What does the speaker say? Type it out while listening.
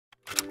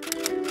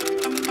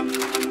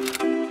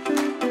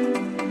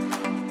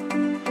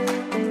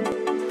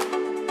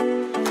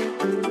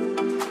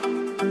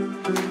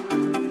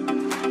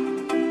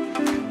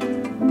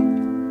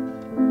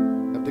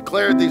I've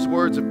declared these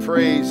words of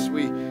praise.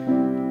 We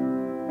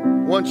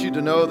want you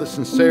to know the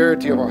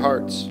sincerity of our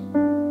hearts.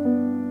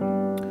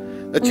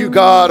 That you,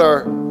 God,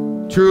 are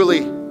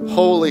truly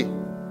holy.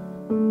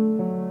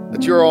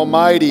 That you are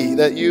almighty.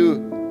 That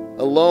you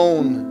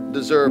alone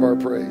deserve our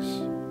praise.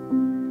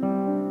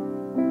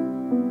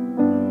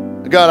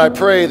 God, I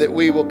pray that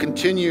we will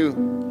continue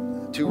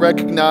to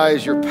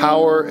recognize your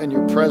power and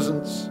your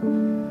presence.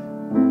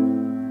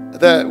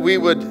 That we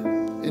would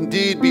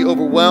indeed be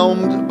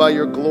overwhelmed by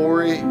your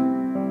glory.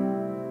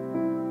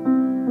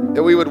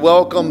 That we would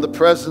welcome the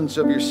presence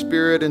of your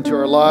Spirit into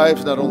our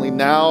lives, not only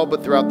now,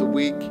 but throughout the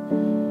week.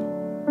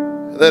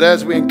 That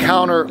as we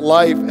encounter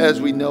life as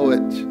we know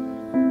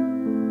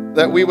it,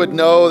 that we would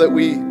know that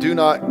we do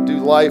not do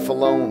life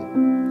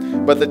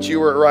alone, but that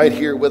you are right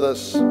here with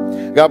us.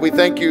 God, we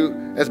thank you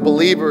as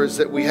believers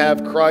that we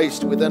have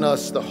Christ within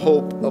us, the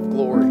hope of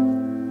glory.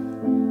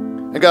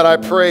 And God, I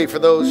pray for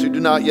those who do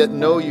not yet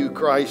know you,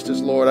 Christ,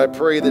 as Lord. I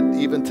pray that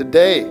even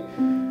today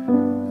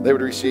they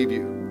would receive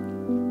you.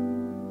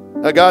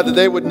 God, that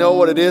they would know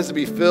what it is to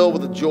be filled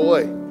with the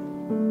joy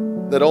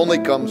that only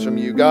comes from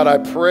you. God, I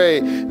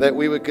pray that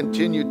we would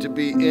continue to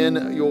be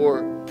in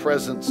your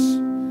presence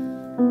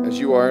as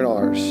you are in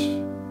ours.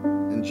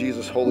 In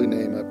Jesus' holy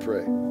name I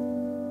pray.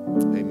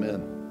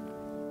 Amen.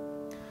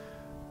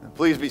 And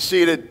please be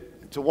seated.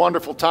 It's a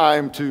wonderful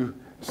time to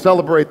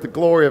celebrate the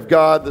glory of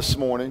God this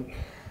morning.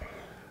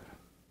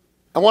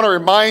 I want to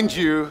remind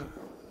you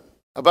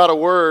about a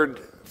word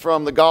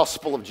from the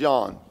Gospel of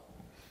John.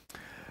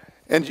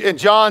 In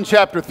John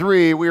chapter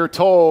 3, we are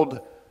told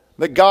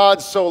that God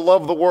so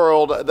loved the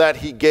world that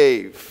he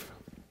gave.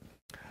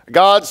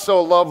 God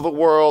so loved the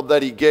world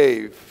that he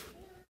gave.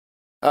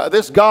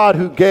 This God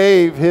who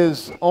gave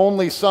his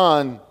only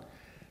Son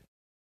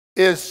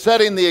is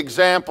setting the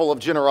example of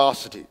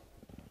generosity.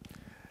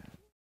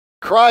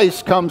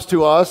 Christ comes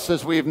to us,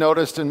 as we've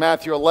noticed in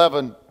Matthew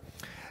 11,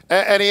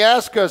 and he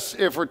asks us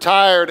if we're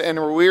tired and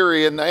we're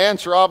weary, and the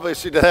answer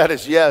obviously to that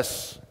is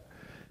yes.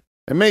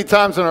 And many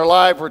times in our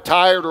life, we're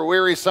tired or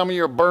weary. Some of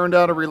you are burned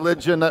out of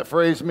religion, that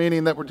phrase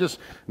meaning that we're just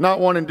not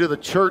wanting to do the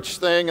church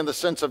thing in the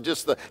sense of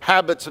just the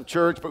habits of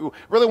church, but we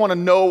really want to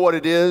know what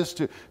it is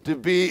to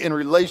be in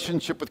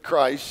relationship with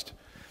Christ.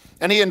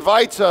 And he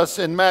invites us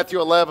in Matthew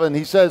 11.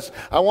 He says,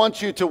 I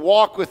want you to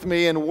walk with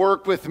me and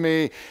work with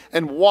me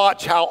and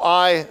watch how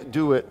I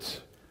do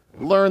it.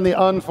 Learn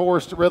the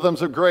unforced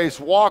rhythms of grace.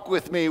 Walk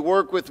with me,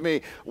 work with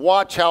me,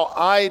 watch how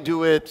I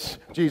do it,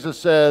 Jesus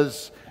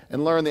says,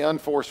 and learn the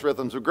unforced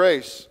rhythms of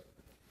grace.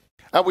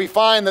 We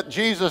find that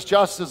Jesus,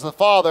 just as the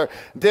Father,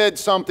 did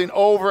something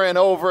over and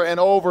over and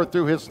over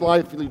through his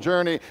life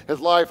journey, his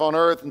life on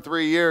earth in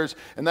 3 years,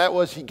 and that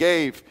was he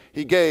gave,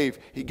 he gave,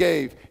 he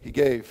gave, he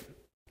gave.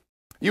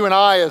 You and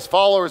I, as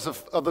followers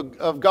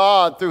of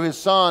God through his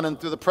Son and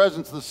through the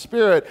presence of the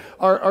Spirit,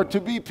 are to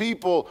be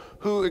people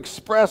who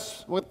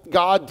express what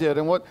God did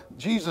and what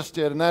Jesus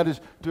did, and that is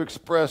to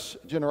express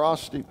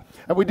generosity.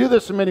 And we do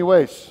this in many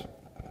ways.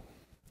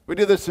 We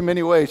do this in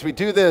many ways. We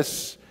do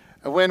this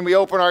when we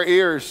open our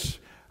ears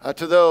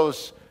to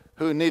those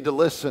who need to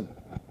listen,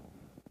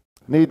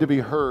 need to be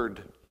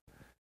heard.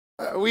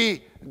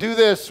 We do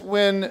this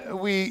when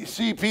we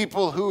see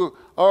people who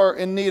are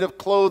in need of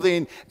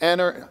clothing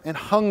and are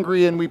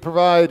hungry, and we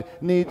provide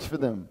needs for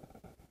them.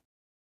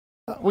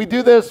 We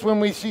do this when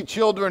we see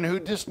children who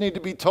just need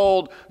to be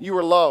told you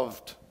are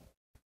loved.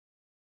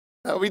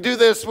 We do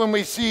this when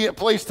we see a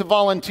place to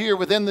volunteer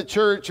within the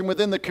church and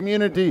within the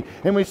community,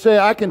 and we say,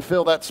 I can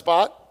fill that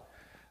spot.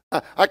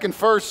 I can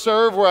first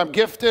serve where I'm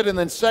gifted, and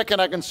then second,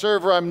 I can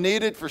serve where I'm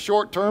needed for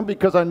short term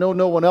because I know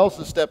no one else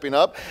is stepping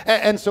up,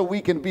 and so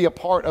we can be a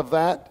part of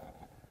that.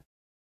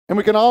 And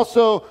we can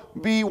also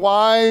be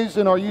wise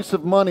in our use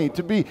of money,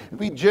 to be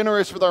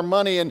generous with our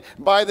money, and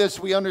by this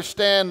we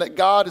understand that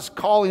God is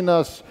calling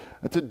us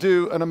to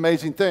do an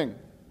amazing thing.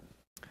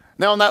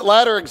 Now, in that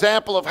latter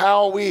example of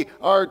how we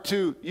are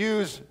to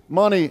use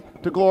money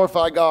to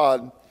glorify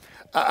God,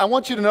 I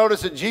want you to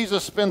notice that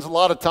Jesus spends a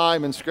lot of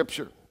time in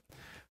Scripture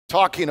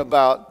talking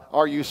about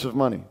our use of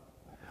money.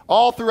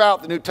 All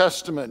throughout the New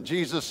Testament,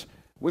 Jesus,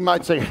 we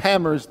might say,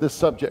 hammers this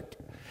subject.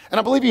 And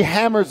I believe he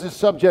hammers this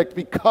subject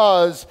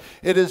because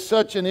it is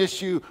such an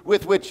issue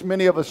with which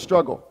many of us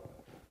struggle.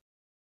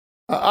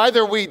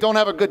 Either we don't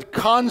have a good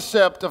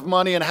concept of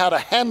money and how to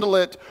handle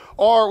it,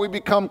 or we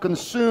become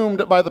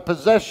consumed by the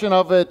possession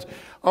of it,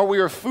 or we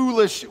are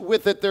foolish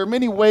with it. There are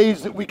many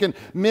ways that we can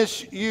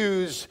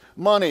misuse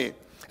money.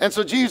 And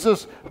so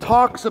Jesus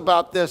talks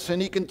about this,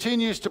 and he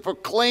continues to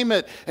proclaim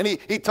it, and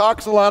he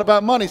talks a lot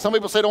about money. Some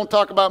people say don't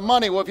talk about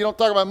money. Well, if you don't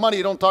talk about money,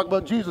 you don't talk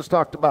about what Jesus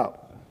talked about.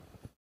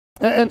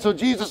 And so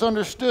Jesus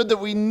understood that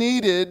we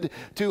needed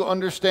to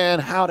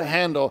understand how to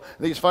handle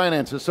these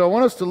finances. So I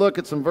want us to look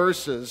at some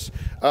verses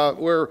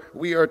where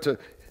we are to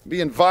be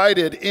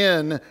invited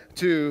in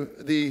to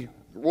the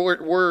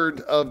word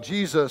of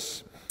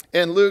Jesus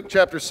In Luke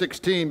chapter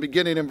 16,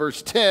 beginning in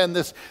verse 10,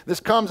 this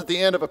comes at the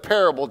end of a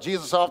parable.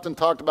 Jesus often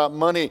talked about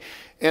money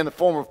in the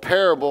form of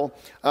parable,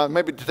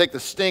 maybe to take the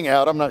sting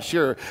out, I'm not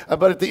sure.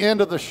 But at the end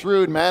of the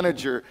shrewd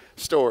manager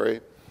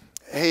story,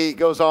 he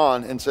goes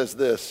on and says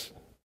this.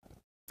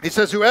 He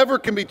says, whoever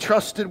can be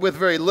trusted with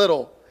very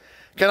little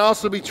can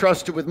also be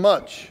trusted with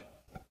much.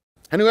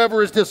 And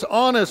whoever is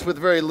dishonest with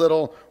very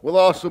little will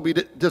also be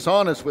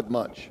dishonest with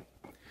much.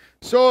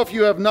 So if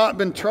you have not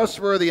been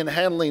trustworthy in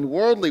handling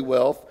worldly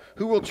wealth,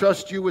 who will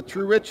trust you with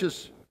true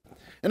riches?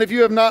 And if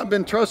you have not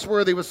been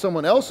trustworthy with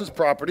someone else's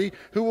property,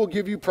 who will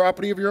give you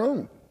property of your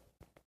own?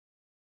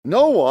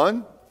 No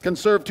one can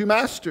serve two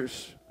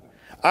masters.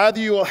 Either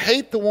you will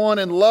hate the one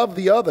and love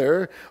the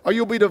other, or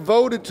you'll be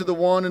devoted to the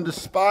one and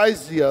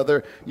despise the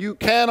other. You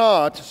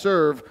cannot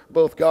serve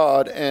both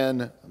God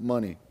and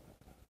money.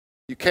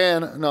 You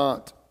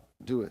cannot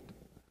do it.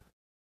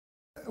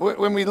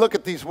 When we look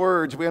at these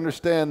words, we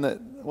understand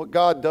that what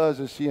God does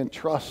is He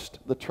entrusts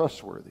the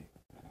trustworthy.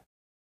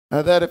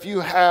 That if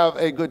you have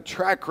a good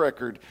track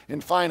record in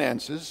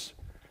finances,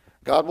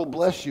 God will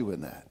bless you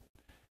in that.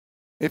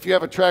 If you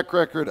have a track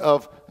record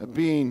of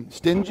being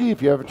stingy,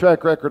 if you have a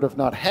track record of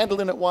not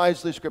handling it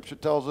wisely, Scripture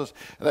tells us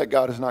that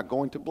God is not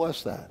going to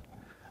bless that.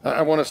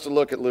 I want us to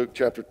look at Luke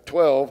chapter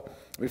 12.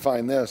 We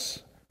find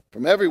this.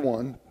 From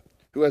everyone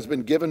who has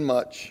been given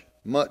much,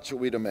 much will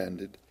be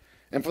demanded.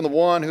 And from the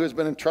one who has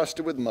been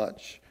entrusted with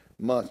much,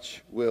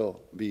 much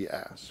will be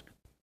asked.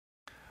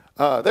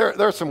 There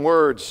are some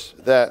words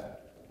that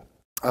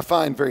I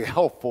find very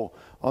helpful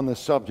on this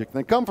subject.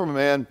 And they come from a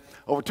man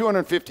over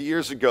 250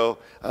 years ago,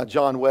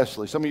 John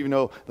Wesley. Some of you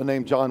know the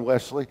name John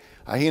Wesley.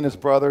 He and his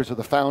brothers are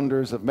the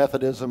founders of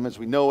Methodism as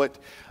we know it.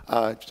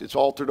 It's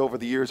altered over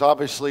the years,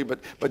 obviously, but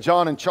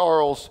John and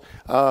Charles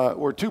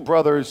were two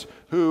brothers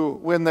who,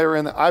 when they were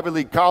in the Ivy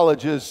League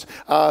colleges,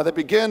 they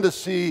began to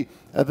see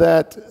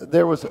that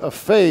there was a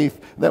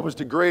faith that was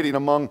degrading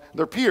among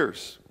their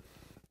peers.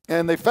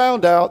 And they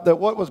found out that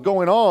what was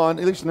going on,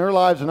 at least in their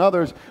lives and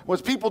others,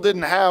 was people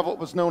didn't have what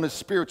was known as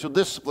spiritual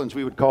disciplines,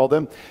 we would call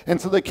them.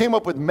 And so they came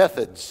up with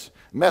methods,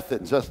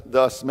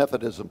 thus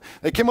Methodism.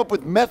 They came up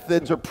with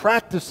methods or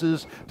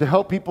practices to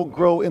help people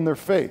grow in their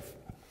faith.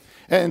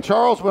 And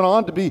Charles went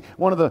on to be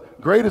one of the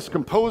greatest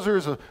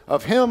composers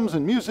of hymns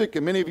and music,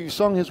 and many of you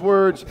sung his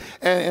words.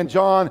 And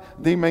John,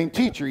 the main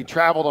teacher, he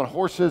traveled on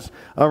horses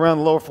around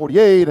the lower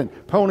 48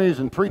 and ponies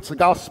and preached the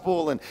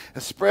gospel and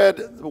spread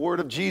the word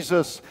of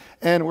Jesus,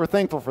 and we're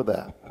thankful for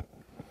that.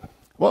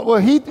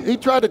 Well, he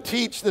tried to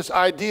teach this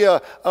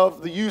idea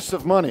of the use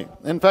of money.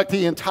 In fact,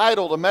 he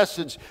entitled a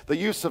message, The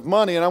Use of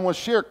Money, and I want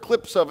to share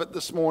clips of it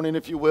this morning,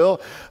 if you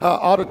will,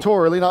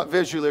 auditorily, not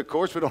visually, of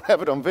course. We don't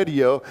have it on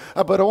video.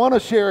 But I want to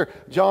share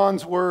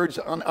John's words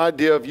on the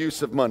idea of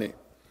use of money.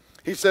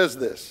 He says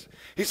this.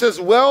 He says,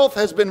 wealth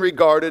has been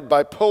regarded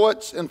by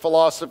poets and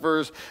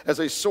philosophers as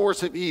a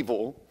source of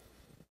evil,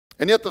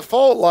 and yet the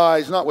fault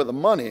lies not with the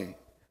money,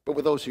 but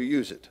with those who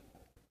use it.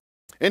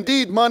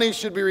 Indeed, money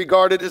should be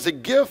regarded as a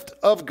gift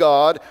of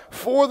God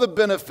for the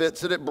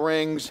benefits that it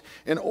brings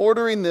in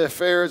ordering the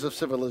affairs of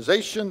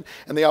civilization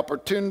and the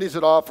opportunities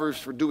it offers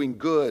for doing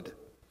good.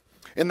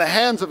 In the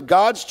hands of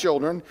God's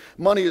children,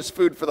 money is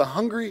food for the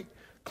hungry,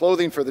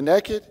 clothing for the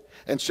naked,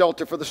 and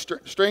shelter for the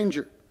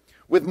stranger.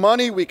 With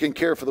money, we can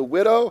care for the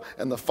widow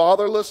and the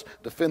fatherless,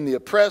 defend the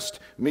oppressed,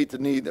 meet the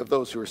need of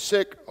those who are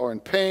sick or in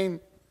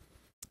pain.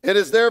 It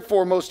is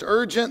therefore most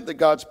urgent that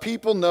God's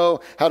people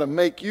know how to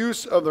make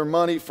use of their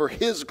money for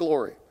His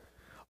glory.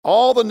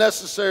 All the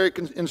necessary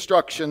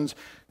instructions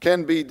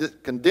can be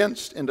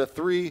condensed into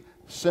three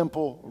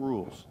simple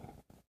rules.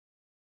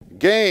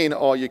 Gain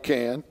all you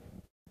can,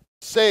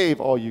 save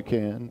all you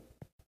can,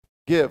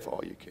 give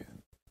all you can.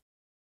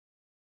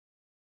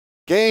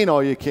 Gain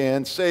all you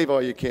can, save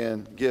all you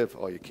can, give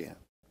all you can.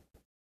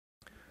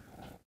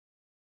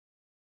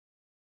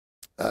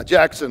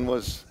 Jackson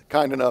was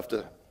kind enough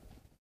to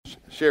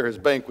share his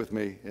bank with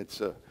me.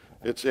 It's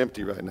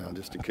empty right now,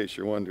 just in case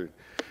you're wondering.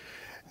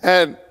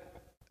 And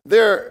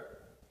there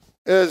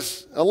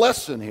is a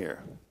lesson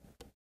here.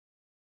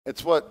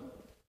 It's what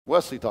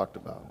Wesley talked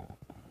about.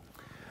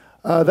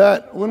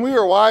 That when we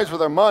are wise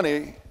with our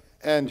money,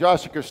 and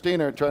Josh and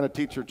Christina are trying to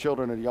teach their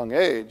children at a young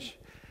age,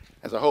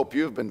 as I hope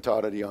you've been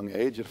taught at a young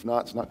age, if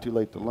not, it's not too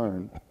late to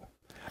learn,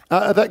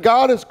 that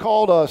God has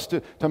called us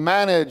to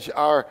manage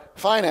our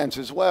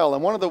finances well.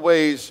 And one of the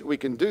ways we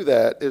can do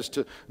that is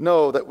to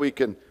know that we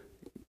can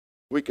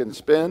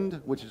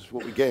spend, which is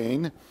what we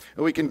gain,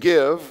 and we can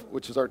give,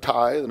 which is our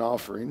tithe and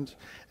offerings,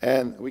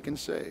 and we can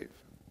save.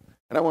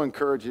 And I want to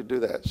encourage you to do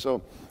that.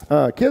 So,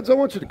 kids, I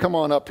want you to come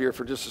on up here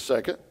for just a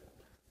second.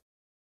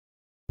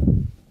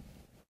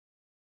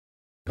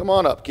 Come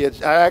on up,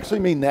 kids. I actually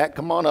mean that.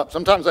 Come on up.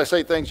 Sometimes I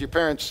say things your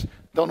parents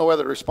don't know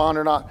whether to respond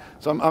or not.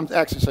 So I'm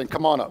actually saying,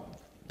 come on up.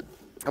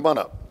 Come on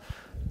up.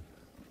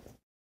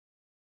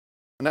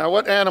 Now,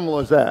 what animal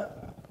is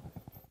that?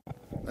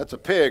 That's a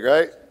pig,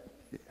 right?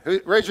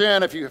 Raise your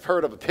hand if you've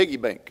heard of a piggy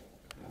bank.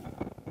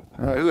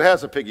 Who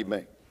has a piggy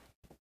bank?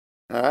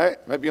 All right,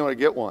 maybe you want to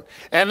get one.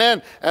 And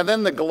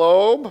then the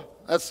globe,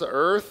 that's the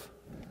earth.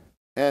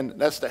 And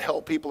that's to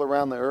help people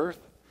around the earth.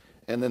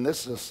 And then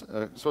this is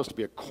supposed to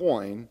be a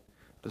coin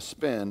to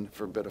spend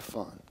for a bit of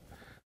fun.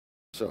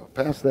 So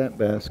pass that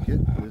basket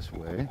this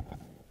way.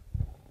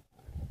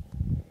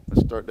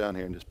 Let's start down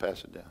here and just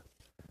pass it down.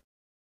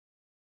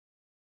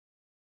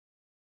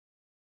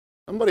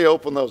 Somebody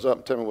open those up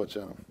and tell me what's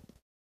in them.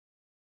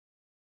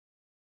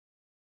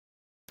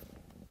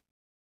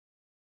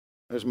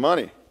 There's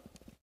money.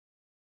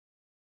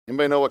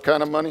 Anybody know what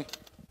kind of money?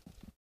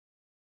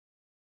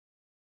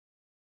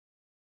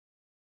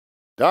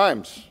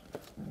 Dimes.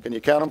 Can you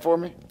count them for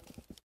me?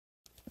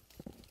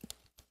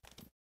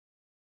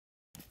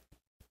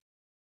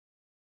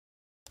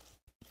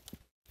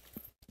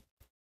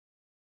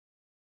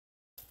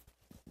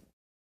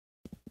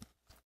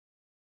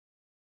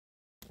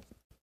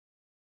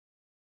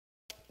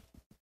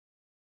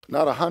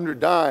 Not 100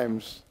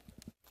 dimes,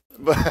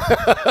 but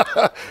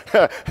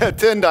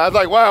 10 dimes. I was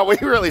like, wow, we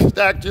really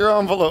stacked your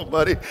envelope,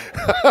 buddy.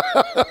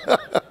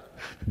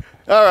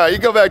 All right, you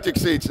go back to your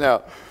seats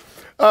now.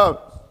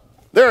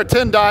 There are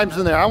 10 dimes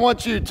in there. I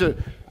want you to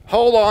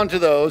hold on to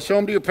those, show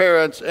them to your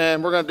parents,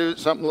 and we're going to do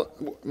something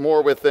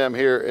more with them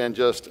here in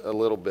just a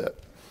little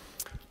bit.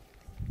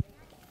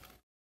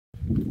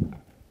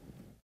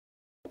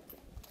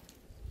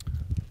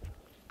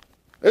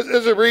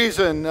 There's a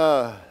reason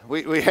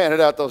we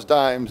handed out those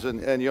dimes,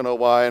 and you know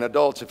why. And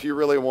adults, if you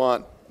really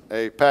want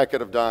a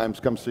packet of dimes,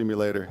 come see me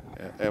later,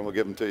 and we'll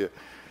give them to you.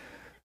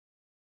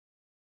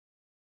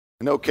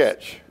 No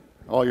catch.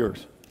 All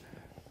yours.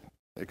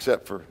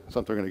 Except for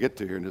something we're going to get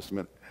to here in just a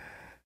minute.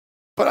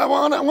 But I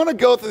want to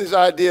go through these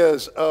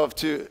ideas of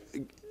to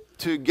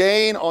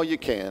gain all you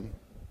can,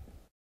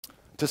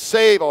 to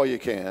save all you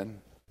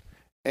can,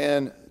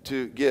 and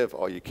to give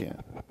all you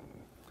can.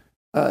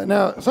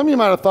 Now, some of you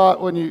might have thought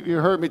when you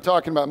heard me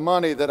talking about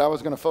money that I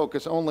was going to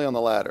focus only on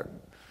the latter.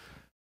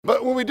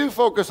 But when we do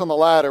focus on the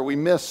latter, we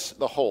miss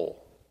the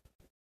whole.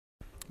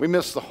 We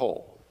miss the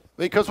whole.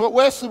 Because what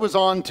Wesley was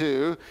on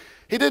to,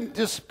 he didn't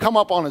just come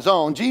up on his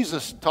own.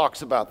 Jesus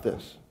talks about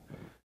this.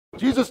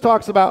 Jesus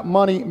talks about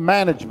money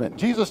management.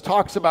 Jesus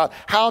talks about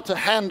how to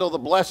handle the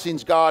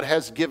blessings God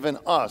has given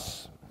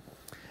us.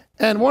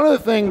 And one of the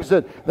things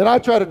that I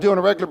try to do on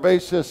a regular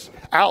basis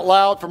out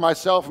loud for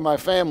myself and my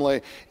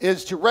family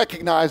is to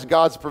recognize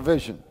God's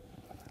provision.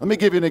 Let me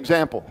give you an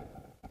example.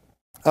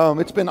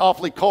 It's been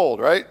awfully cold,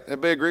 right?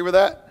 Everybody agree with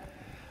that?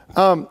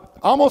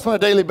 Almost on a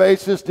daily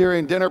basis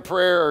during dinner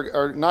prayer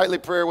or nightly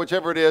prayer,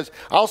 whichever it is,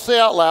 I'll say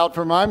out loud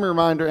for my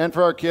reminder and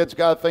for our kids,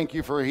 God, thank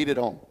you for a heated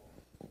home.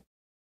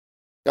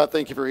 God,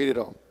 thank you for a heated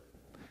home.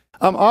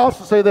 I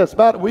also say this.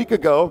 About a week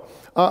ago,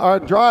 our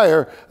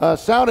dryer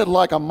sounded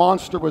like a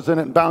monster was in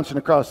it and bouncing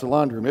across the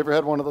laundry room. You ever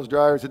had one of those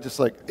dryers? It's just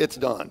like, it's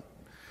done.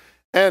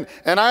 And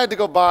I had to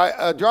go buy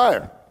a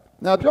dryer.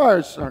 Now,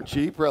 dryers aren't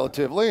cheap,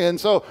 relatively, and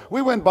so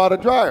we went and bought a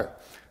dryer.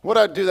 What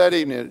did I do that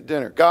evening at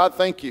dinner? God,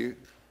 thank you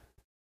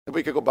that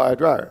we could go buy a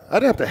dryer. I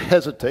didn't have to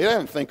hesitate. I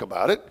didn't think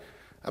about it.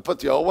 I put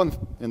the old one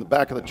in the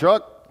back of the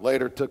truck.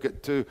 Later took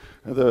it to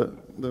the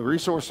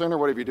resource center,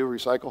 whatever you do,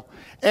 recycle.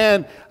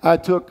 And I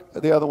took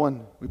the other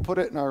one. We put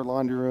it in our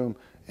laundry room,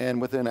 and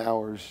within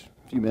hours,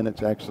 a few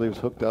minutes actually, it was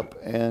hooked up,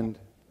 and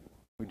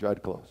we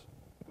dried clothes.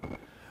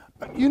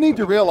 You need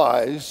to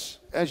realize,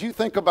 as you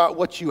think about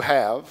what you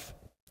have,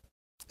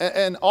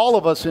 and all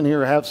of us in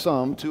here have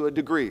some to a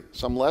degree,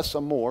 some less,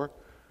 some more,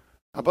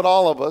 but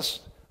all of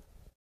us,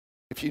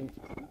 if you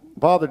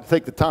bothered to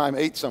take the time,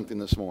 ate something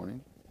this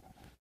morning.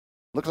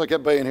 Looks like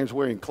everybody in here is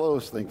wearing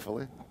clothes,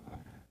 thankfully.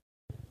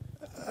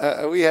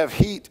 We have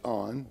heat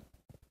on.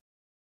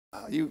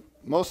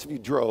 Most of you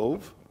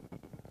drove.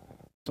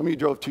 Some of you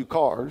drove 2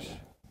 cars.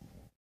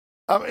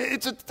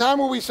 It's a time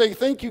where we say,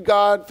 thank you,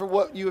 God, for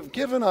what you have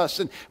given us.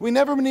 And we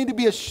never need to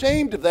be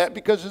ashamed of that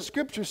because the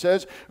Scripture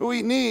says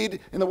we need,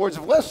 in the words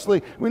of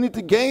Wesley, we need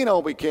to gain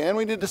all we can,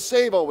 we need to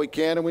save all we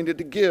can, and we need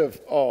to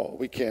give all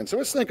we can. So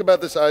let's think about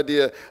this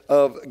idea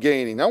of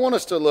gaining. I want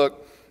us to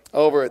look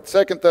over at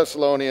 2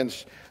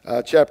 Thessalonians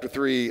chapter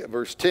 3,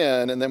 verse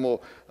 10, and then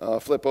we'll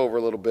flip over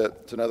a little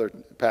bit to another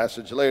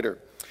passage later.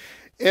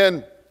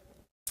 In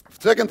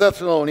 2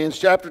 Thessalonians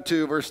chapter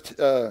 3,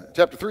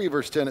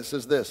 verse 10, it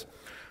says this,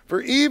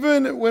 "For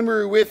even when we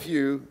were with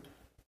you,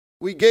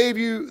 we gave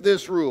you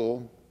this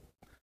rule,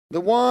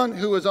 the one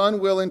who is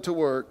unwilling to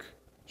work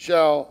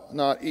shall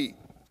not eat."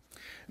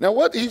 Now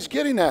what he's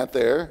getting at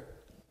there,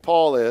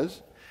 Paul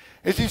is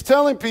he's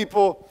telling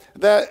people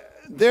that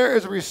there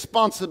is a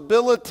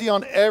responsibility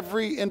on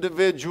every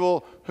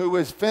individual who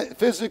is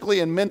physically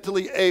and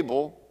mentally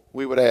able,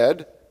 we would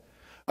add,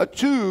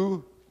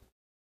 to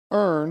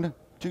earn,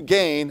 to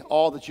gain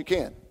all that you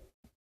can.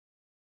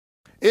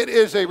 It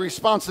is a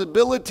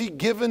responsibility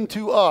given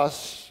to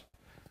us,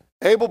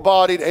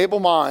 able-bodied,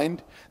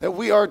 able-minded, that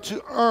we are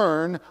to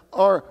earn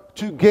or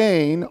to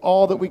gain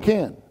all that we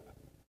can.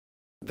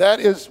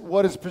 That is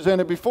what is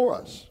presented before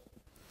us.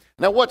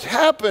 Now, what's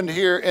happened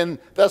here in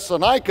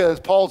Thessalonica, as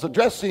Paul's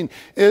addressing,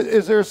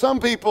 is there are some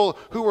people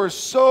who are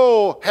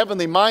so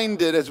heavenly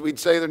minded, as we'd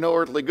say, they're no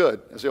earthly good,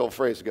 as the old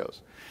phrase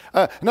goes.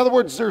 In other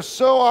words, they're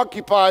so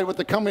occupied with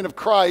the coming of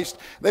Christ,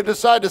 they've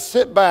decided to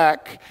sit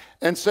back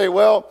and say,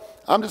 well,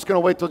 I'm just going to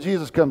wait till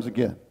Jesus comes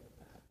again.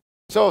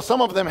 So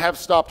some of them have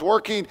stopped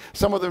working.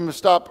 Some of them have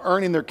stopped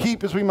earning their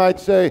keep, as we might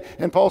say.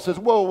 And Paul says,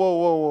 whoa, whoa,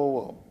 whoa, whoa,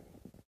 whoa.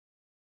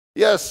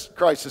 Yes,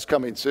 Christ is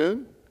coming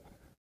soon,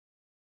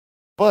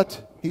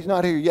 but he's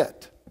not here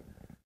yet.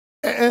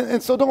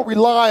 And so don't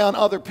rely on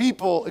other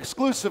people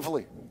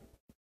exclusively.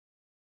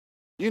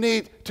 You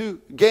need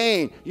to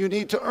gain. You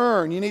need to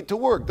earn. You need to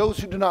work. Those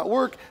who do not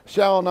work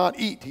shall not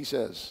eat, he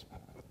says.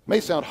 It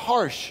may sound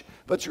harsh,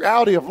 but it's the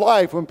reality of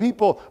life. When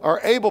people are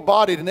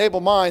able-bodied and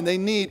able-minded, they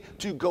need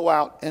to go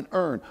out and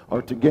earn,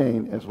 or to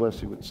gain, as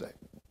Wesley would say.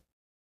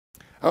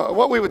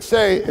 What we would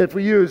say, if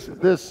we use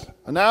this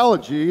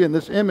analogy and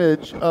this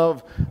image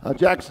of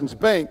Jackson's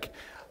Bank,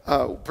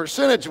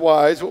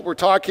 percentage-wise, what we're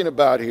talking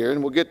about here,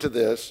 and we'll get to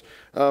this,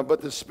 but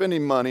the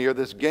spending money or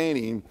this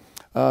gaining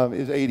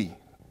is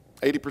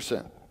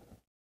 80%.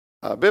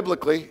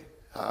 Biblically,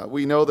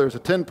 we know there's a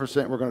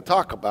 10% we're going to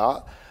talk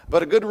about,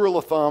 but a good rule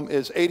of thumb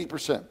is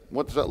 80%.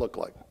 What does that look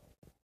like?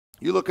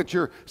 You look at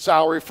your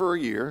salary for a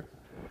year,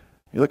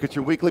 you look at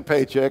your weekly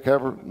paycheck,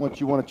 however much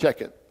you want to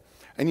check it,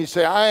 and you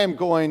say, I am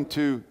going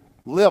to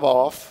live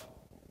off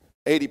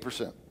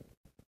 80%.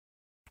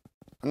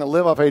 I'm going to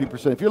live off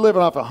 80%. If you're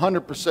living off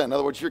 100%, in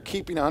other words, you're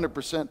keeping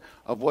 100%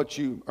 of what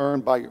you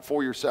earn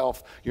for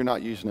yourself, you're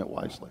not using it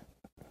wisely.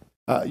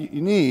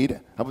 You need,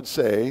 I would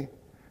say,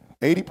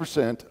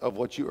 80% of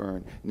what you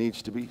earn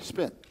needs to be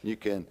spent. You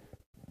can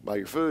buy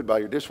your food, buy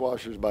your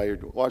dishwashers, buy your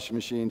washing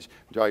machines,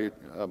 buy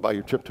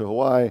your trip to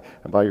Hawaii,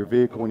 and buy your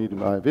vehicle when you need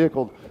to buy a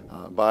vehicle,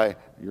 buy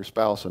your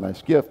spouse a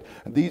nice gift.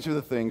 And these are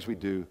the things we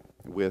do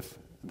with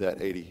that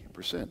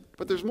 80%.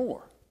 But there's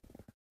more.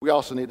 We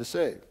also need to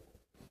save.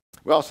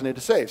 We also need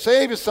to save.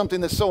 Save is something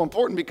that's so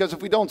important, because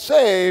if we don't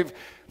save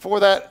for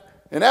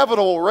that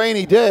inevitable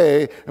rainy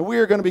day, we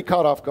are going to be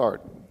caught off guard.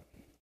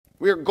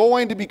 We are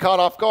going to be caught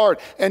off guard.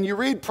 And you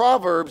read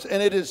Proverbs,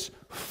 and it is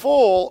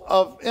full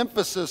of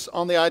emphasis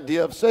on the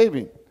idea of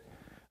saving.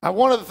 Now,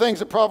 one of the things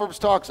that Proverbs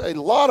talks a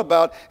lot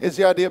about is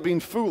the idea of being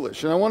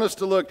foolish. And I want us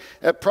to look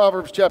at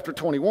Proverbs chapter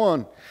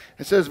 21.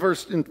 It says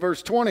in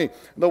verse 20,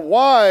 the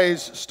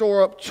wise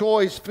store up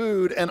choice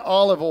food and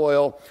olive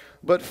oil,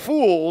 but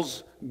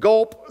fools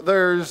gulp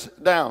theirs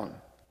down.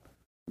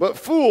 But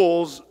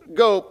fools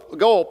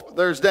gulp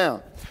theirs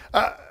down.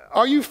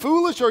 Are you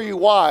foolish or are you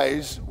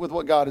wise with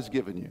what God has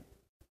given you?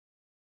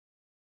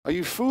 Are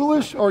you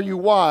foolish or are you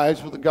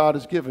wise with what God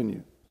has given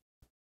you?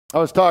 I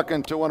was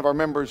talking to one of our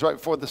members right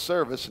before the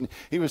service, and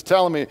he was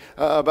telling me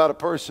about a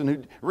person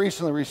who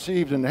recently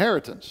received an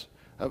inheritance,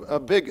 a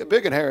big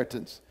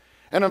inheritance.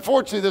 And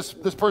unfortunately,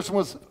 this person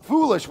was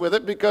foolish with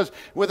it, because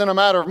within a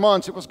matter of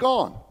months, it was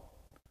gone.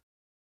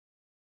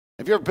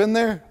 Have you ever been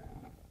there?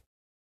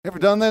 Ever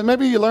done that?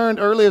 Maybe you learned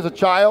early as a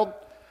child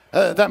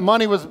that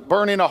money was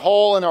burning a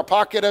hole in our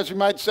pocket, as you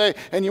might say,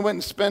 and you went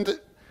and spent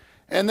it.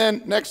 And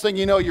then next thing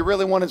you know, you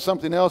really wanted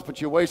something else,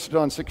 but you wasted it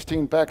on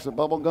 16 packs of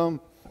bubble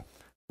gum.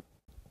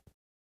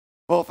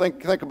 Well,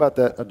 think about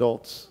that,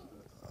 adults.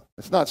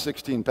 It's not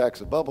 16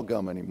 packs of bubble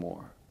gum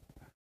anymore.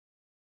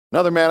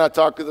 Another man I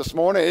talked to this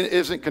morning, it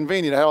isn't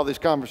convenient. I had all these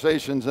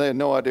conversations. They had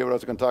no idea what I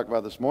was going to talk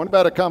about this morning.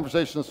 About a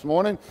conversation this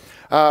morning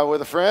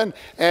with a friend,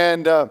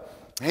 and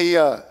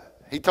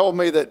he told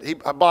me that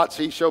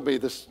he showed me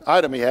this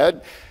item he had.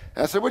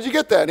 And I said, where'd you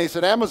get that? And he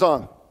said,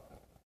 Amazon.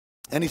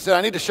 And he said,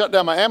 I need to shut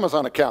down my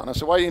Amazon account. And I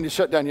said, why do you need to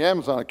shut down your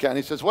Amazon account? And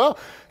he says, well,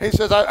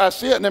 I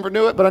see it, never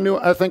knew it, but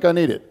I think I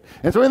need it.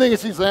 And so anything he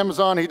sees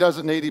Amazon he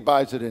doesn't need, he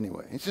buys it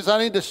anyway. He says, I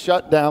need to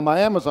shut down my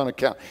Amazon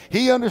account.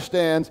 He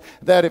understands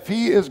that if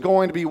he is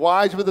going to be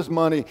wise with his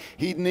money,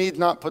 he needs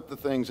not put the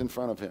things in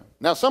front of him.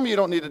 Now, some of you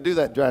don't need to do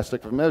that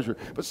drastic of a measure,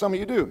 but some of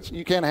you do.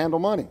 You can't handle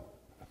money.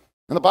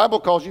 And the Bible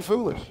calls you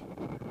foolish.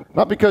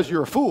 Not because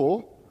you're a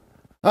fool,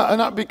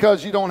 not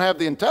because you don't have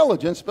the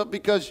intelligence, but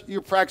because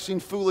you're practicing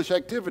foolish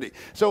activity.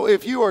 So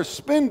if you are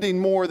spending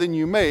more than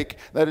you make,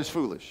 that is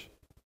foolish.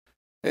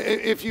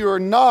 If you are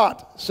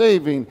not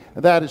saving,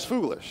 that is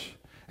foolish.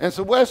 And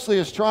so Wesley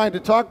is trying to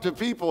talk to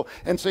people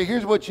and say,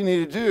 here's what you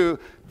need to do,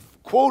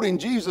 quoting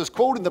Jesus,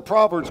 quoting the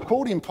Proverbs,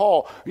 quoting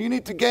Paul. You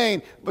need to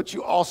gain, but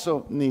you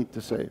also need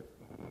to save.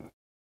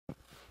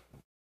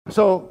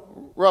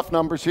 So rough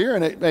numbers here,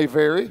 and it may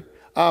vary.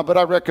 But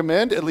I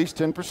recommend at least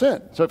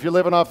 10%. So if you're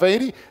living off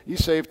 80, you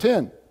save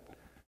 10.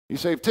 You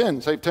save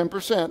 10. Save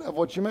 10% of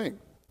what you make.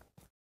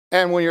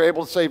 And when you're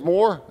able to save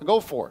more, go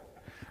for it.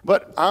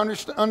 But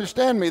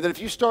understand me that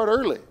if you start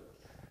early,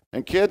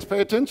 and kids,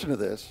 pay attention to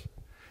this.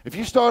 If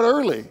you start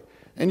early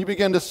and you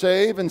begin to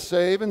save and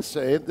save and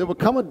save, there will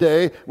come a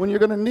day when you're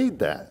going to need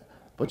that.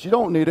 But you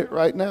don't need it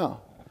right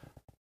now.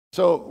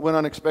 So when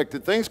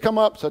unexpected things come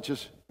up, such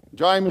as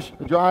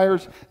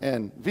dryers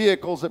and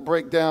vehicles that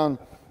break down,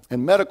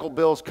 and medical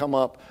bills come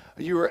up,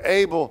 you are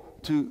able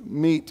to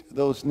meet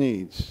those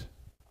needs.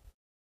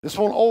 This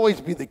won't always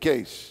be the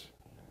case.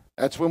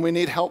 That's when we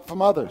need help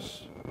from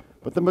others.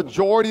 But the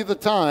majority of the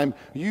time,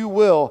 you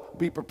will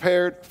be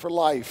prepared for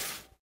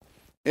life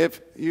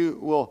if you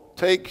will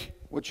take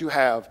what you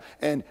have,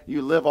 and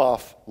you live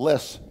off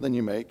less than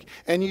you make,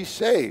 and you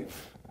save.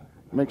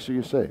 Make sure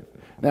you save.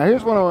 Now,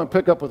 here's what I want to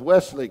pick up with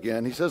Wesley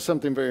again. He says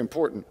something very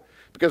important.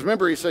 Because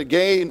remember, he said,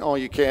 gain all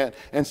you can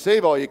and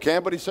save all you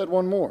can, but he said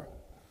one more.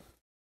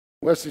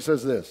 Wesley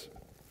says this,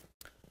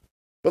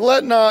 but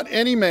let not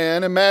any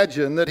man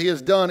imagine that he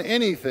has done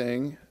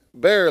anything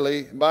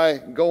barely by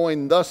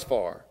going thus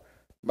far,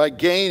 by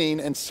gaining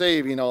and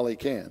saving all he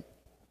can.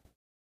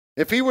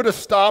 If he were to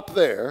stop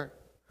there,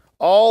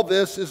 all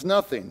this is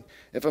nothing.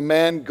 If a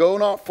man go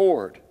not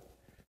forward,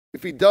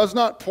 if he does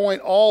not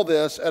point all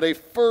this at a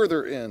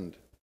further end,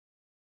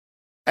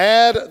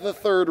 add the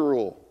third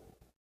rule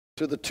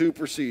to the two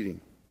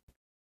preceding.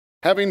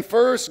 Having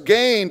first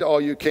gained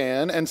all you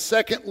can, and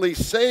secondly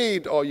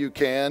saved all you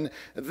can,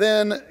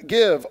 then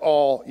give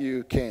all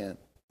you can.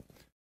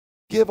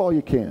 Give all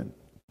you can.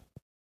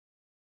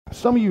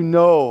 Some of you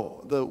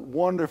know the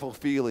wonderful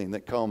feeling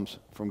that comes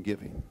from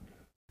giving.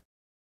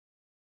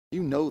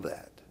 You know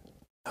that.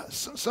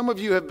 Some of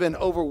you have been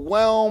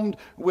overwhelmed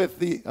with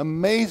the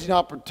amazing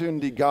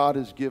opportunity God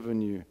has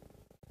given you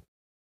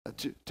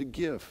to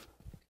give.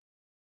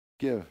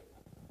 Give.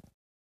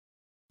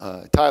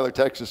 Tyler,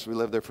 Texas, we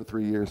lived there for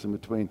 3 years in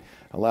between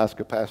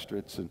Alaska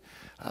pastorates. And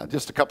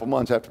just a couple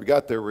months after we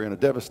got there, we were in a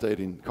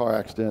devastating car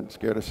accident. It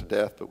scared us to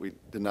death, but we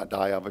did not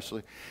die,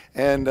 obviously.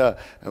 And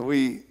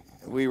we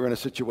were in a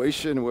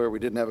situation where we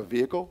didn't have a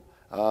vehicle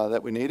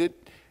that we needed,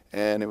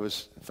 and it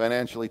was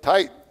financially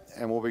tight,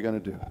 and what were we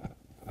going to do?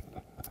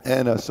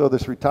 And so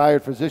this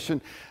retired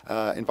physician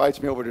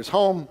invites me over to his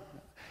home,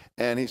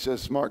 and he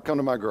says, Mark, come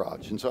to my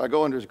garage. And so I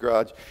go into his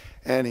garage,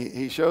 and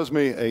he shows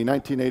me a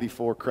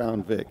 1984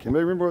 Crown Vic.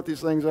 Anybody remember what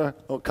these things are?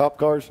 Little cop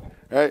cars,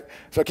 right?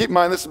 So keep in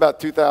mind, this is about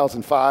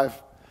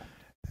 2005.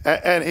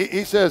 And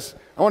he says,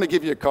 I want to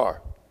give you a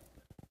car.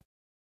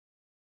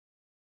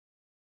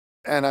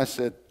 And I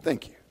said,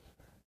 thank you.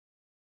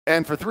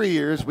 And for 3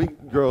 years, we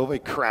drove a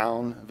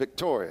Crown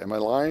Victoria. Am I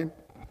lying?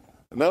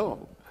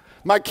 No.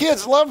 My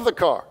kids loved the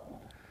car.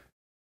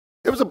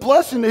 It was a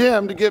blessing to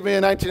him to give me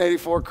a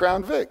 1984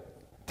 Crown Vic.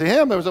 To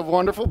him, it was a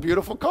wonderful,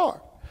 beautiful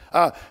car.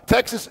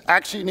 Texas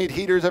actually need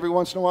heaters every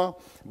once in a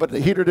while, but the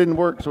heater didn't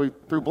work, so we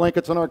threw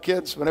blankets on our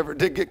kids whenever it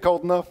did get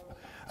cold enough.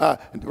 The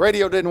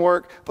radio didn't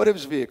work, but it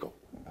was a vehicle.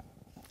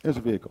 It was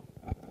a vehicle.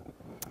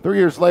 3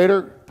 years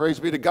later, praise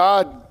be to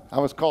God, I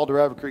was called to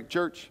Raven Creek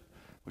Church,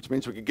 which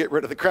means we could get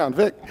rid of the Crown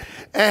Vic.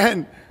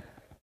 And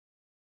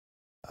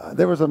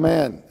there was a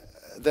man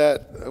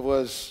that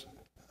was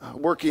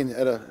working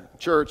at a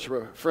church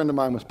where a friend of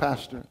mine was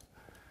pastor.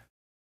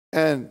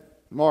 And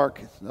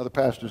Mark, another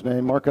pastor's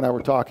name, Mark and I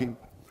were talking.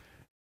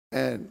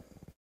 And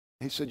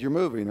he said, you're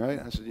moving, right?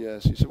 I said,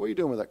 yes. He said, what are you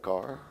doing with that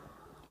car?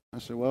 I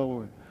said,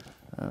 well,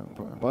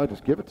 I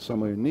just give it to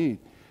somebody in need.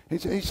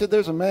 He said,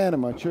 there's a man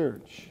in my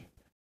church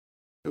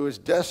who is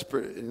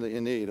desperately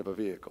in need of a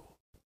vehicle.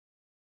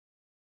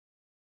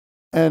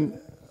 And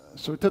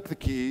so he took the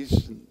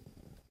keys and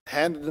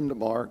handed them to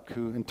Mark,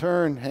 who in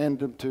turn handed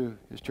them to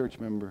his church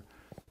member.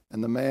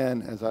 And the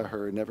man, as I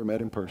heard, never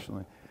met him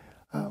personally,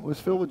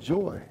 was filled with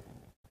joy.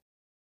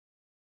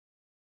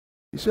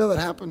 You see how that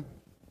happened?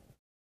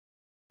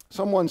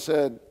 Someone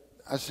said,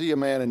 I see a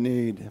man in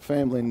need, a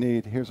family in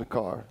need, here's a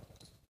car.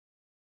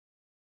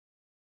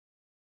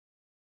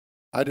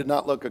 I did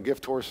not look a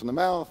gift horse in the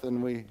mouth,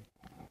 and we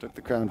took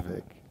the Crown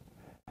Vic.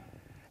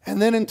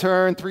 And then in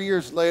turn, 3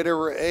 years later,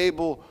 we're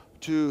able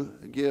to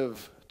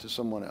give to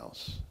someone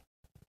else.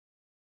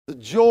 The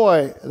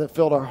joy that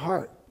filled our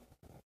heart.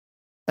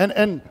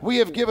 And we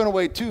have given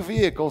away 2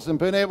 vehicles and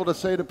been able to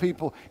say to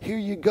people, here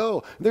you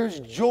go. There's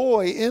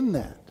joy in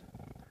that.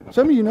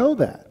 Some of you know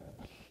that.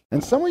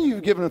 And some of you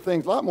have given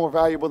things a lot more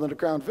valuable than a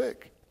Crown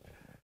Vic.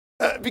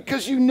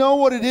 Because you know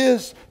what it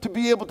is to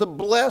be able to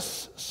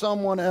bless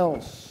someone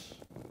else.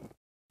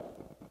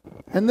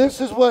 And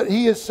this is what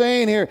he is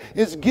saying here,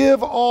 is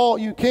give all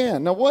you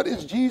can. Now, what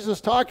is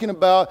Jesus talking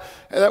about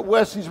that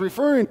Wesley's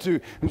referring to?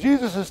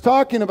 Jesus is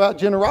talking about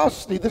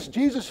generosity. This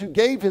Jesus who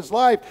gave his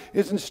life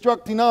is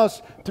instructing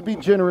us to be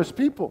generous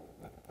people.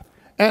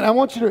 And I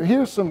want you to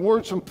hear some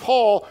words from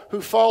Paul,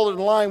 who followed in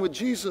line with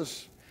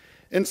Jesus.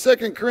 In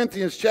 2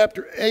 Corinthians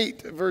chapter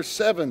 8, verse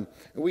 7,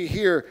 we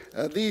hear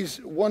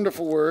these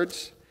wonderful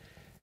words.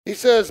 He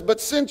says, but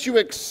since you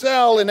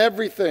excel in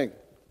everything,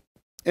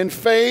 in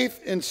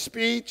faith, in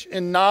speech,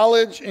 in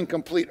knowledge, in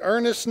complete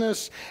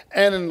earnestness,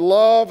 and in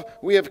love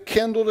we have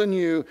kindled in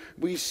you,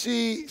 we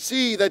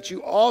see that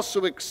you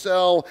also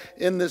excel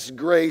in this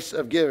grace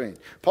of giving.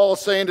 Paul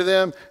is saying to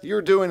them,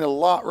 you're doing a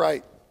lot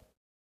right.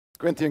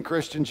 Corinthian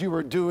Christians, you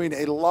are doing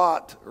a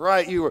lot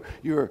right. You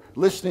are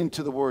listening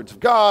to the words of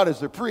God as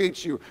they're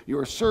preached. You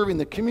are serving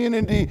the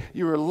community.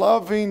 You are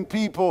loving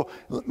people.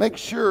 Make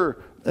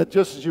sure that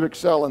just as you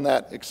excel in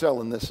that,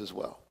 excel in this as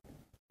well.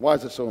 Why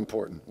is it so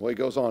important? Well, he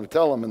goes on to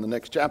tell them in the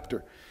next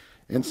chapter.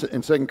 In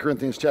 2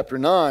 Corinthians chapter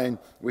 9,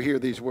 we hear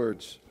these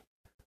words.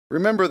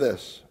 Remember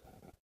this.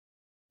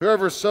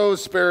 Whoever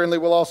sows sparingly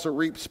will also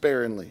reap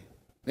sparingly.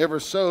 Whoever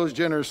sows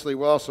generously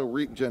will also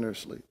reap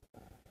generously.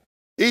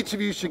 Each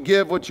of you should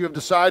give what you have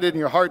decided in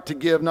your heart to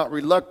give, not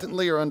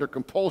reluctantly or under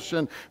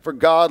compulsion, for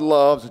God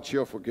loves a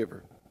cheerful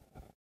giver.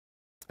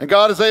 And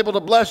God is able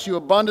to bless you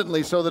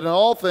abundantly, so that in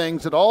all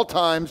things, at all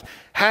times,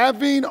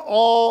 having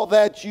all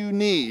that you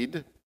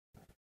need,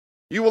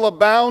 you will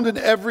abound in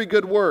every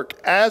good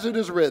work. As it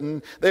is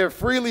written, they have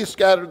freely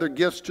scattered their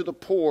gifts to the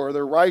poor.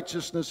 Their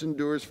righteousness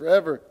endures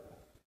forever.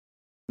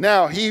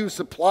 Now, he who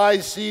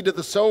supplies seed to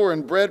the sower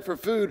and bread for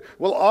food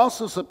will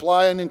also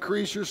supply and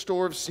increase your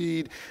store of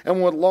seed and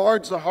will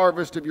enlarge the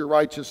harvest of your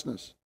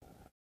righteousness.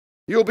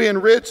 You will be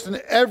enriched in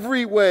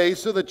every way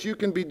so that you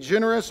can be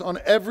generous on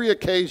every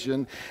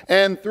occasion,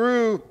 and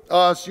through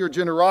us, your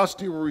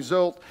generosity will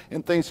result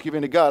in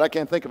thanksgiving to God. I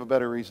can't think of a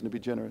better reason to be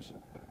generous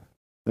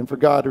than for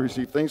God to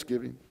receive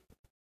thanksgiving.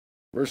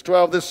 Verse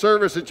 12, this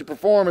service that you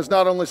perform is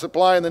not only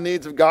supplying the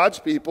needs of God's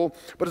people,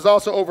 but is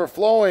also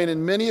overflowing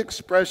in many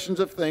expressions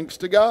of thanks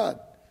to God.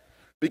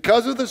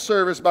 Because of the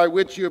service by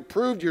which you have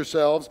proved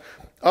yourselves,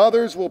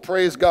 others will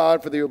praise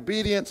God for the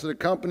obedience that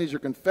accompanies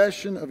your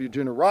confession of your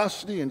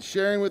generosity and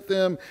sharing with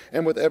them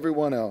and with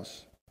everyone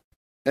else.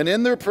 And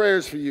in their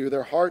prayers for you,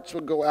 their hearts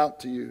will go out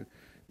to you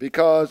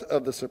because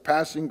of the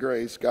surpassing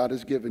grace God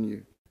has given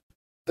you.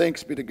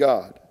 Thanks be to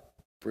God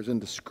for his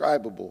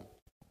indescribable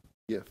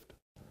gift.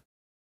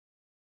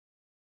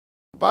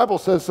 The Bible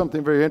says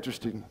something very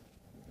interesting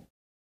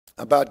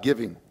about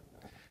giving.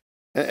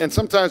 And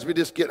sometimes we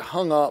just get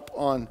hung up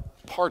on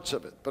parts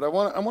of it. But I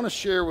want to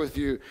share with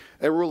you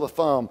a rule of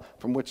thumb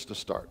from which to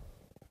start.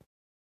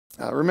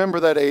 Remember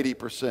that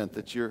 80%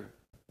 that you're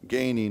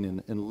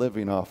gaining and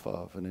living off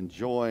of and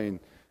enjoying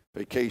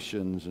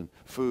vacations and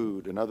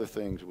food and other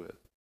things with.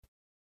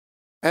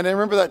 And then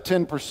remember that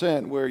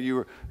 10% where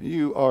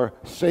you are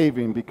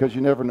saving because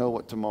you never know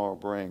what tomorrow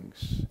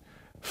brings.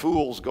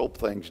 Fools gulp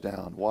things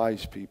down.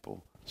 Wise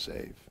people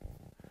save.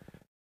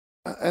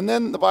 And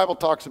then the Bible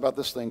talks about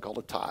this thing called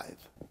a tithe.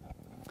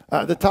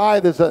 The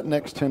tithe is that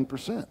next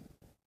 10%.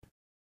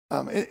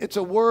 It's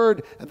a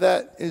word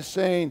that is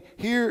saying,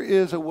 here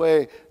is a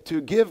way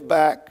to give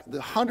back the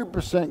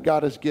 100%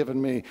 God has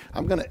given me.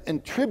 I'm going to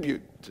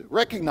attribute, to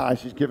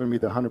recognize he's given me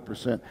the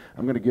 100%.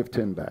 I'm going to give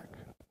 10 back.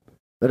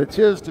 That it's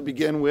his to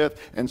begin with,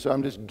 and so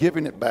I'm just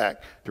giving it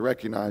back to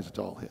recognize it's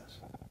all his.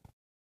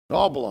 It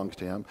all belongs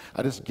to him.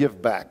 I just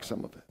give back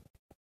some of it.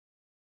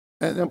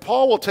 And then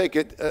Paul will take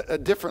it a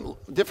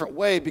different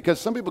way, because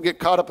some people get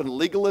caught up in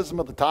legalism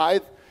of the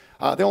tithe.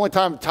 The only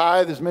time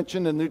tithe is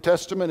mentioned in the New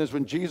Testament is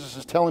when Jesus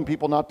is telling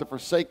people not to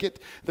forsake it.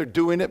 They're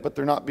doing it, but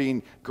they're not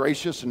being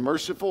gracious and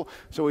merciful.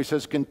 So he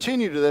says,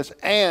 continue to this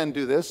and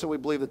do this. So we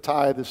believe the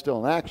tithe is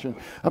still in action.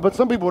 But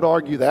some people would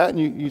argue that, and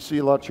you see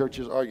a lot of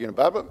churches arguing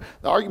about it. But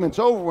the argument's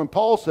over when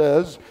Paul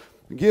says,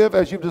 give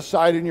as you've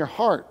decided in your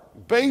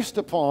heart, based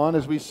upon,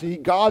 as we see,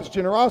 God's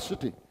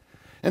generosity.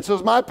 And so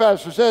as my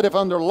pastor said, if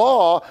under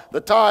law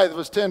the tithe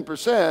was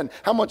 10%,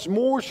 how much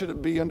more should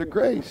it be under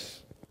grace?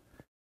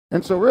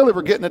 And so really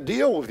we're getting a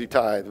deal with the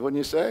tithe, wouldn't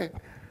you say?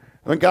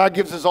 When God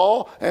gives us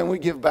all and we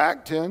give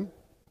back 10.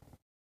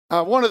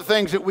 One of the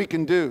things that we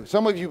can do,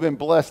 some of you have been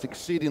blessed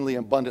exceedingly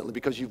abundantly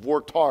because you've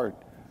worked hard.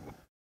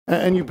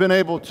 And you've been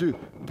able to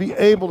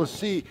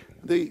see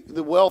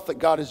the wealth that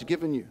God has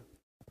given you.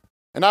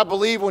 And I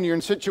believe when you're in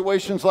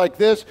situations like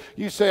this,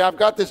 you say, I've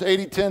got this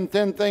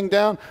 80-10-10 thing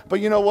down, but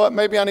you know what?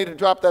 Maybe I need to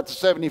drop that to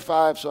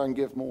 75 so I can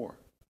give more.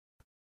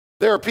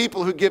 There are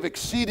people who give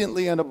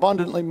exceedingly and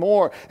abundantly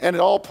more, and it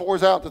all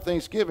pours out to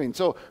Thanksgiving.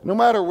 So no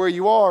matter where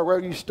you are, where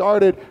you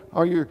started,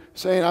 or you're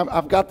saying,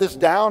 I've got this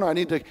down, or I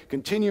need to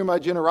continue my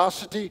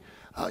generosity,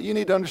 you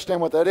need to understand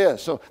what that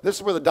is. So this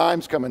is where the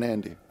dimes come in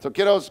handy. So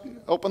kiddos,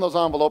 open those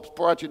envelopes,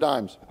 pour out your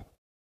dimes.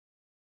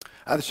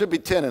 There should be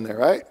 10 in there,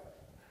 right?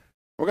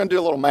 We're going to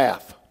do a little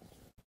math.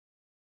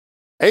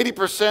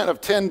 80% of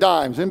 10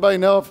 dimes. Anybody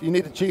know? If you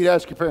need to cheat,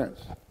 ask your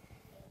parents.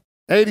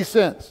 80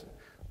 cents.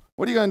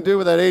 What are you going to do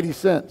with that 80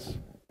 cents?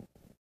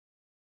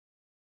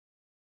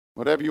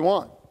 Whatever you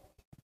want.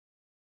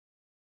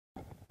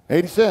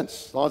 80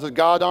 cents. As long as it's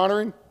God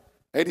honoring,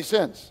 80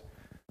 cents.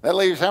 That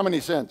leaves how many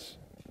cents?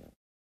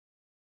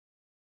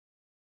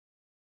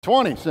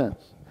 20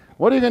 cents.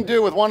 What are you going to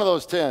do with one of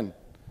those 10?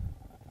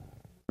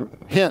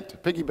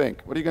 Hint, piggy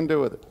bank. What are you going to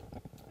do with it?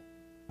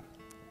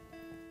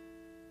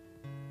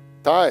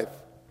 Tithe.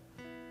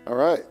 All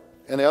right.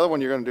 And the other one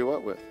you're going to do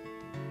what with?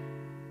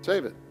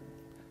 Save it.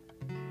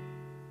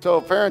 So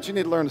parents, you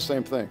need to learn the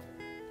same thing.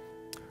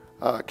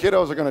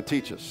 Kiddos are going to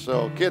teach us.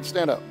 So kids,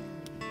 stand up.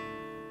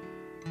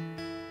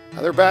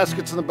 Now, there are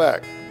baskets in the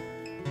back.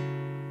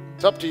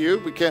 It's up to you.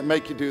 We can't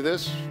make you do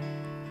this.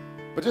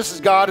 But just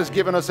as God has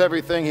given us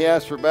everything he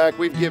asked for back,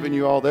 we've given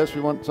you all this.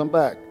 We want some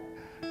back.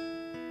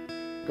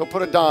 Go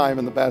put a dime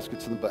in the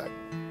baskets in the back.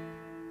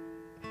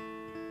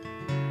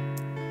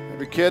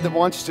 Every kid that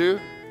wants to,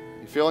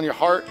 you feel in your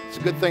heart, it's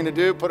a good thing to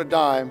do, put a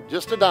dime,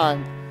 just a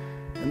dime,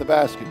 in the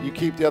basket. You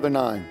keep the other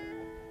 9.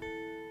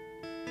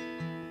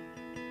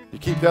 You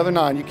keep the other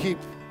 9. You keep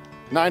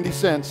 90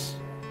 cents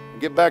and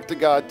give back to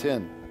God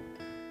 10.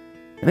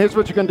 And here's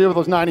what you're going to do with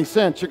those 90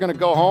 cents. You're going to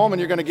go home and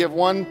you're going to give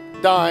one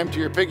dime to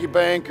your piggy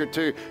bank or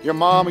to your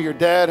mom or your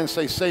dad and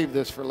say, save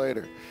this for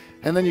later.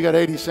 And then you got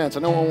 80 cents. I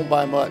know it won't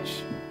buy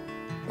much,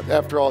 but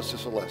after all, it's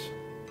just a lesson.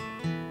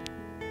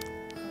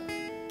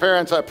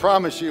 Parents, I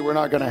promise you we're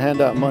not going to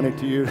hand out money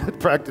to you to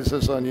practice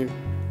this on you.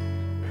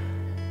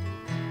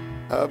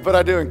 But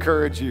I do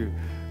encourage you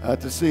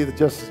to see that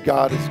just as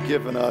God has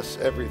given us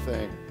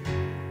everything,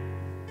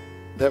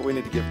 that we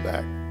need to give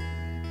back.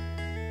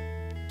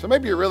 So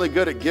maybe you're really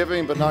good at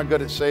giving but not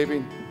good at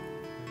saving.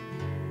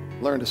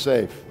 Learn to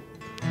save.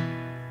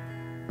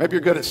 Maybe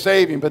you're good at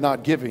saving but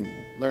not giving.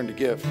 Learn to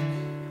give.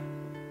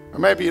 Or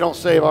maybe you don't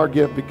save or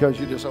give because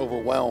you're just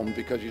overwhelmed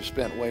because you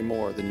spent way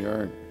more than you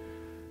earned.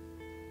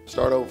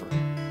 Start over.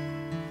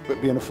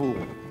 Quit being a fool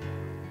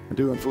and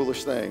doing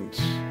foolish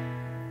things.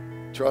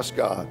 Trust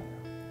God.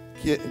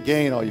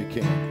 Gain all you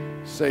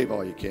can. Save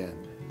all you can.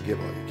 Give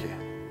all you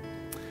can.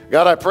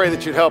 God, I pray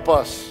that you'd help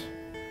us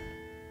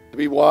to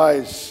be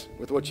wise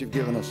with what you've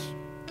given us.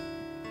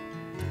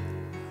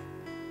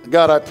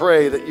 God, I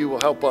pray that you will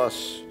help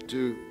us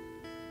to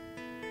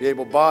be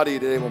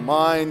able-bodied,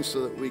 able-minded,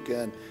 so that we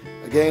can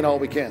gain all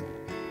we can.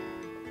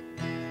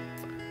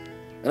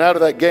 And out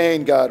of that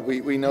gain, God,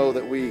 we know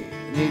that we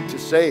need to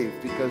save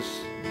because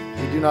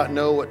we do not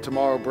know what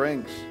tomorrow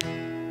brings.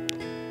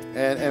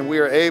 And we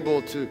are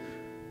able to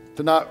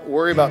not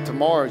worry about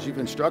tomorrow as you've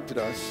instructed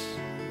us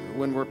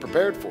when we're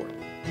prepared for it.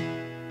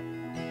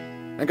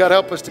 And God,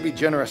 help us to be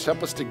generous.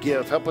 Help us to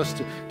give. Help us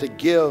to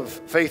give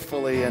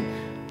faithfully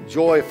and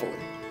joyfully.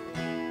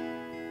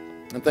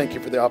 And thank you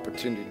for the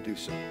opportunity to do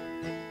so.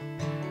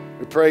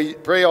 We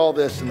pray all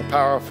this in the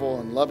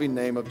powerful and loving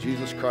name of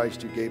Jesus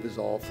Christ, who gave his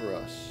all for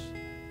us.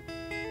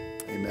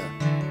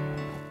 Amen.